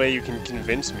only way you can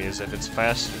convince me is if it's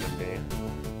faster than me.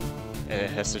 And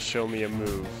it has to show me a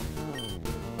move.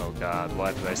 Oh god,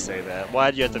 why did I say that? Why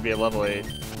do you have to be a level 8?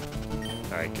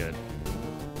 Alright, good.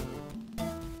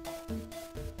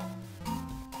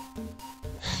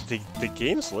 the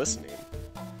game's listening.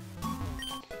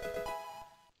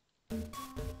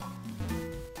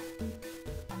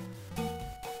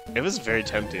 It was very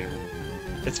tempting.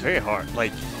 It's very hard.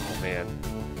 Like, oh man.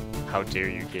 How dare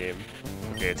you, game.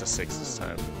 Okay, it's a 6 this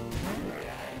time.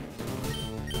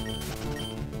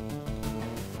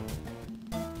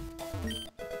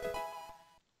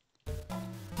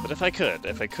 But if I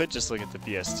could just look at the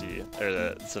BST, or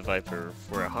the Viper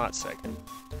for a hot second,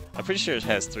 I'm pretty sure it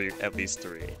has at least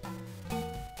three.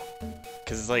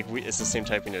 Because it's like, it's the same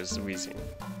typing as Weezing.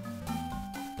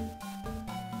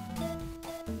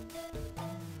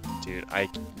 Dude, I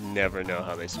never know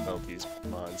how they spell these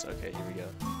mons. Okay, here we go.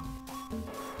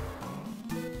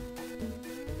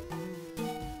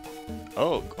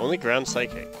 Oh, only ground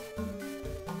psychic.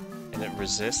 And it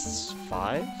resists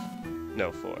 5?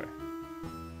 No, 4.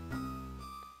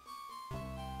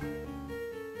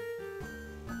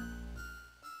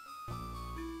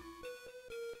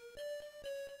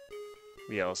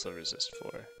 We also resist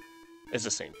 4. It's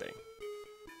the same thing.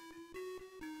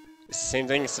 It's the same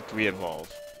thing except we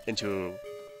evolve into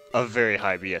a very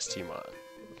high BST mod.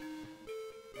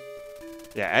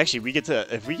 Yeah, actually, if we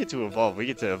get to evolve, we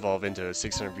get to evolve into a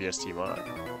 600 BST mod.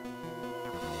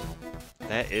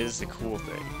 That is the cool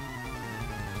thing.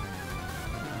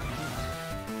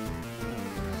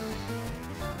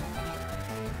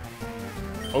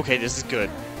 Okay, this is good.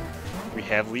 We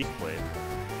have Leaf Blade.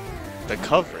 The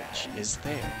coverage is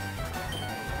there.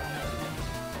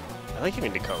 I like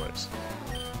having the colors.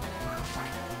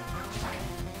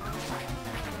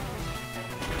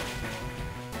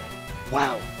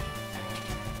 Wow.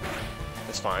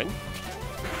 That's fine.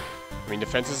 I mean,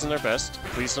 defense isn't our best.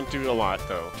 Please don't do a lot,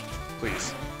 though.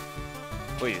 Please.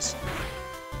 Please.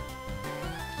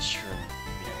 Sure.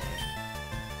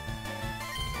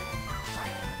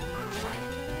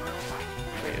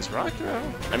 Rock Throw?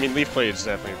 I mean, Leaf Blade is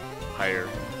definitely higher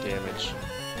damage.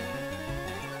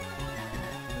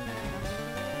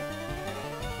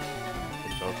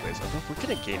 In both ways. I hope we're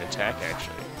gonna gain attack,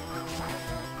 actually.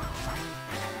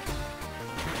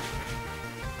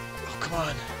 Oh, come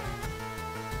on.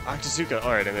 Octazooka.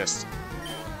 Alright, I missed.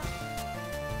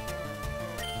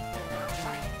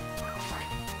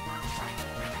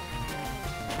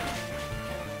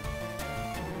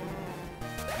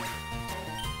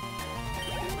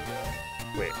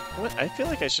 Wait, what? I feel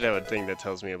like I should have a thing that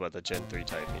tells me about the Gen 3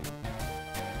 typing.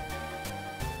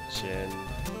 Gen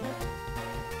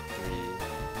 3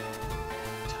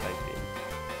 typing.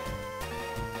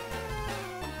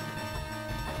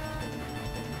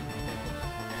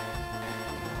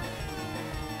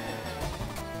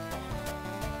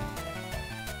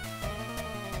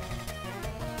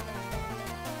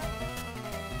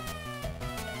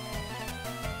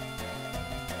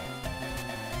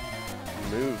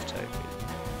 Move typing.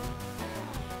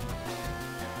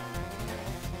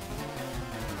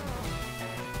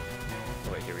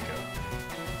 Wait, here we go.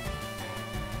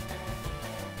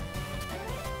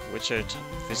 Which are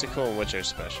physical and which are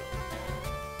special?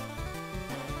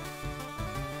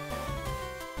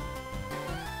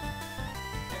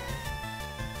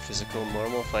 Physical,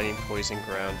 normal, fighting, poison,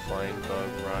 ground, flying, bug,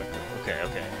 rock. Okay,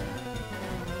 okay.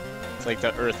 It's like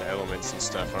the earth elements and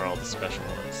stuff are all the special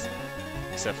ones.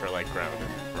 Except for like ground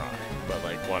and rock. But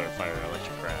like water, fire,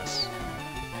 electric, grass.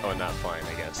 Oh, and not flying,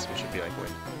 I guess, which would be like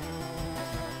wind.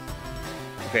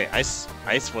 Okay, ice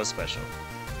was special.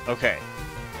 Okay.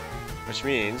 Which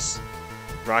means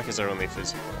rock is our only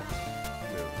physical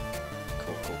move.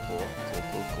 Cool, cool, cool, cool,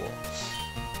 cool, cool.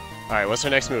 Alright, what's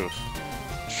our next move?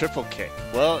 Triple kick.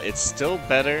 Well, it's still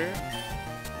better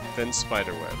than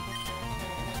Spiderweb.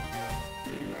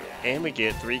 And we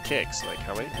get 3 kicks. Like,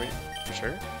 how many? Wait, for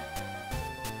sure?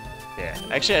 Yeah.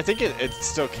 Actually, I think it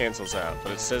still cancels out,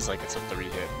 but it says like it's a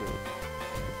 3-hit move.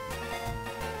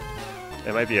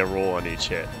 It might be a roll on each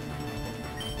hit.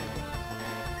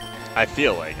 I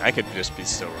feel like I could just be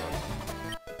so wrong.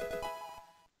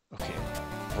 Okay.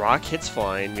 Rock hits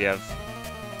flying. We have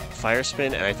Fire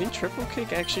Spin, and I think Triple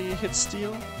Kick actually hits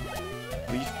Steel.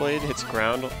 Leaf Blade hits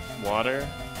ground, water.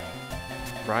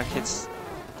 Rock hits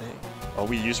thing. Oh,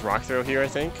 we use Rock Throw here, I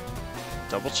think.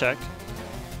 Double check.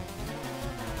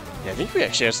 Yeah, I think we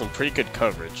actually have some pretty good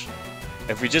coverage.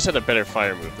 If we just had a better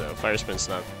fire move, though. Fire Spin's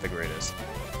not the greatest.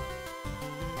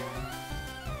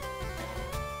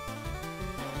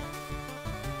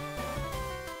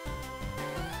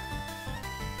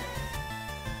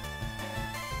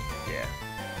 Yeah.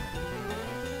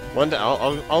 One day,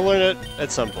 I'll learn it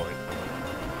at some point.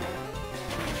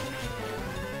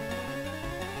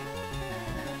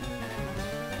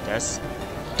 That's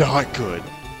not good.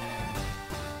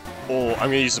 Oh, I'm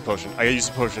gonna use the potion. I gotta use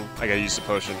the potion. I gotta use the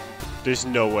potion. There's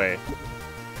no way.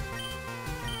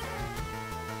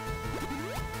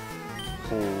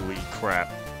 Holy crap.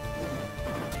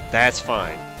 That's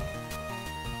fine.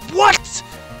 What?!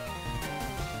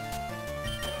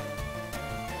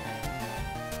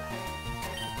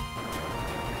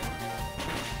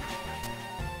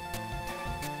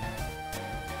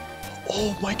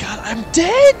 Oh my god, I'm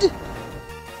dead?!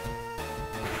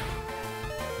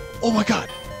 Oh my god!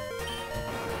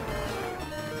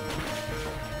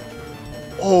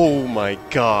 Oh my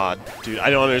god, dude,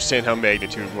 I don't understand how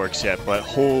magnitude works yet, but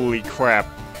holy crap.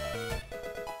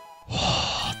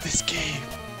 Oh, this game.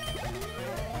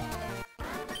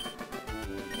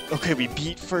 Okay, we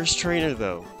beat first trainer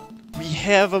though. We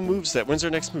have a moveset. When's our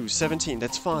next move? 17,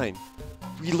 that's fine.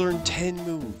 We learned 10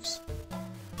 moves.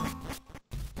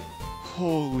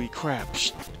 Holy crap.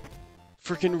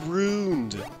 Freaking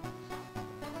ruined.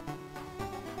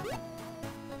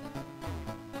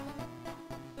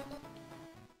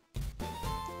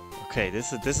 Okay,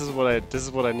 this is what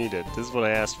I needed. This is what I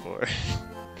asked for.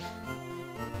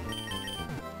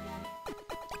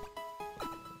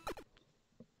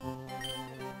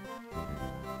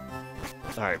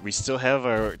 Alright, we still have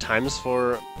our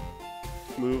 ×4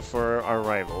 move for our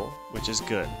rival, which is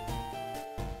good.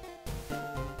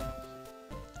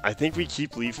 I think we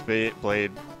keep Leaf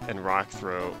Blade and Rock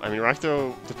Throw. I mean, Rock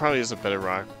Throw, there probably is a better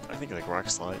rock. I think like Rock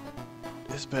Slide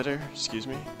is better, excuse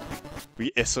me.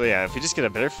 So yeah, if we just get a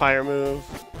better fire move,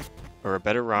 or a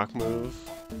better rock move,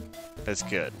 that's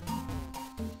good.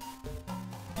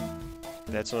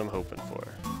 That's what I'm hoping for.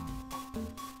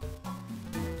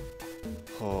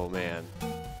 Oh man.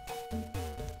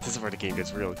 This is where the game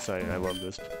gets real exciting, I love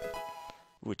this.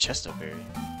 Ooh, Chesto Berry.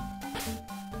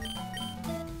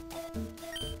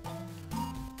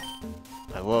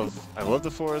 I love the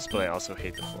forest, but I also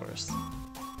hate the forest.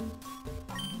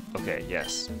 Okay,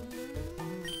 yes.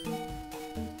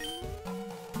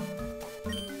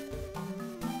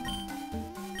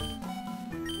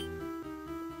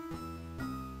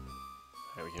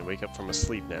 Alright, we can wake up from a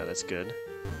sleep now, that's good.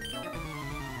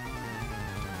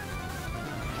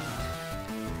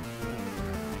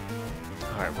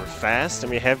 Alright, we're fast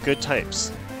and we have good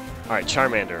types. Alright,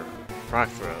 Charmander. Rock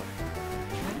Throw.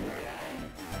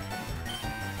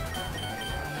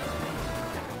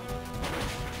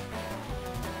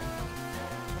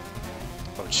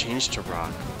 Oh, change to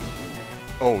Rock.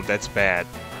 Oh, that's bad.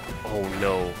 Oh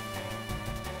no.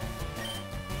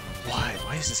 Why?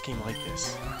 Why is this game like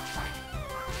this?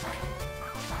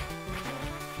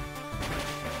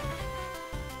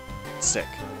 Sick.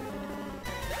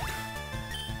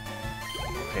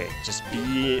 Okay, just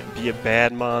be a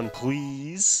bad mon,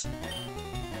 please.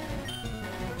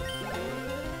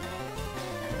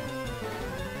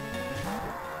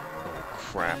 Oh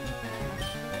crap.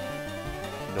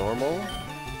 Normal.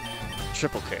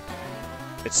 Triple kick.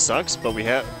 It sucks, but we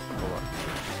have. Hold on.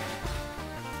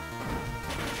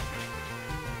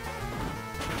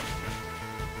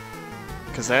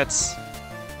 Because that's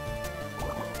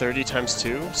 30 times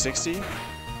 2? 60?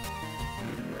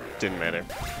 Didn't matter.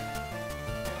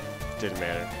 Didn't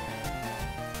matter.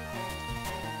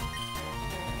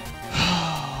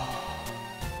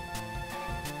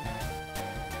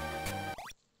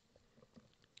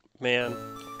 Man.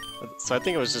 So I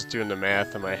think I was just doing the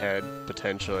math in my head,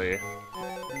 potentially.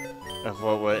 Of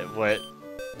what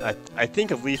I think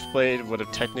a Leaf Blade would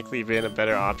have technically been a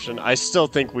better option. I still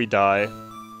think we die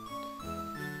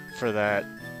for that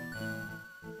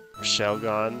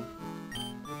Shelgon.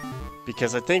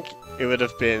 Because I think it would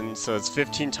have been, so it's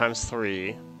 15 times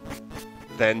 3,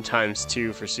 then times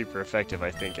 2 for super effective,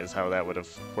 I think, is how that would have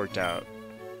worked out.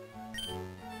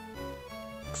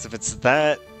 Because if it's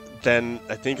that, then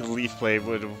I think Leaf Blade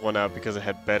would have won out because I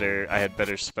had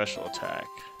better special attack.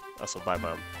 Also, bye,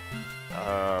 Mom.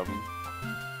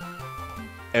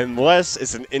 Unless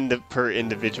it's an per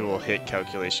individual hit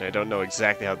calculation. I don't know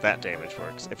exactly how that damage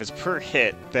works. If it's per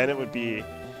hit, then it would be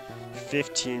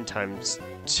 15 times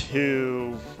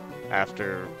 2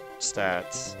 after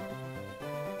stats.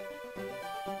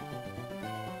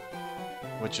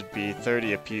 Which would be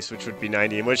 30 apiece, which would be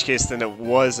 90, in which case then it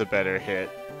was a better hit.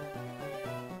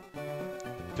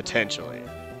 Potentially.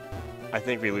 I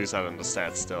think we lose out on the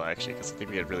stats still, actually, because I think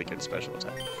we had really good special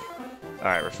attack.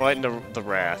 Alright, we're fighting the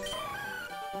Wrath.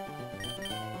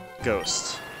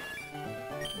 Ghost.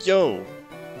 Yo!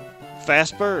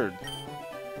 Fast bird!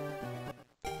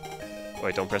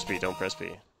 Wait, don't press B, don't press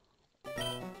B.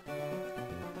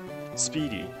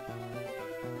 Speedy.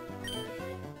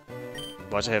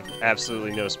 Watch, I have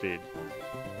absolutely no speed.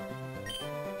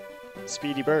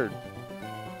 Speedy bird.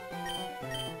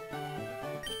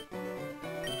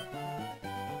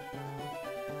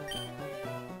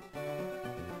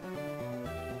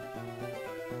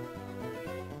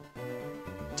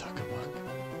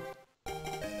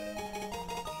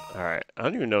 Alright, I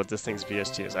don't even know what this thing's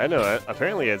BST is. I know it.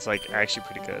 Apparently it's like actually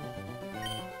pretty good.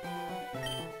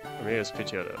 Or maybe it's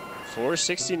Pidgeotto.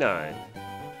 469.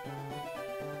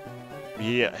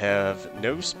 We have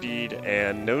no speed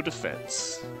and no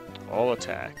defense. All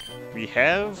attack. We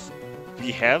have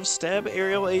Stab,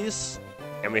 Aerial Ace,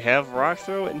 and we have Rock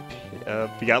Throw, and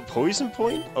we got Poison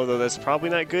Point, although that's probably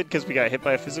not good because we got hit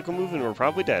by a physical move and we're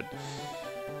probably dead.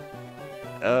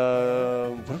 What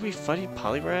are we fighting?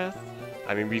 Poliwrath?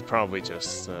 I mean, we probably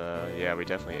just, yeah, we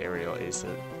definitely Aerial Ace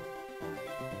it.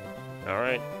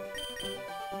 Alright.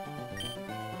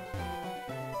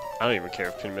 I don't even care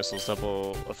if Pin Missile's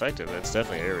double effective, it's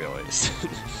definitely Aerial Ace.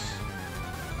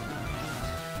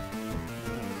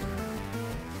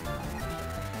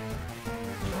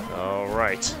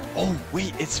 Alright. Oh,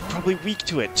 wait, it's probably weak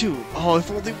to it, too. Oh,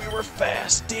 if only we were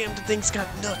fast. Damn, the thing's got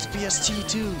nuts BST,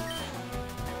 too.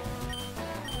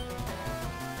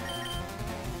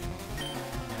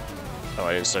 Oh,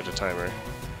 I didn't start the timer.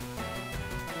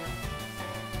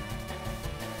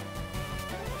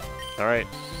 Alright.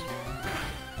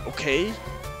 Okay.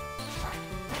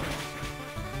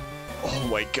 Oh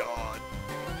my god.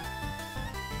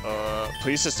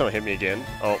 Please just don't hit me again.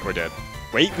 Oh, we're dead.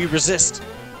 Wait, we resist!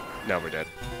 No, we're dead.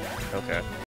 Okay.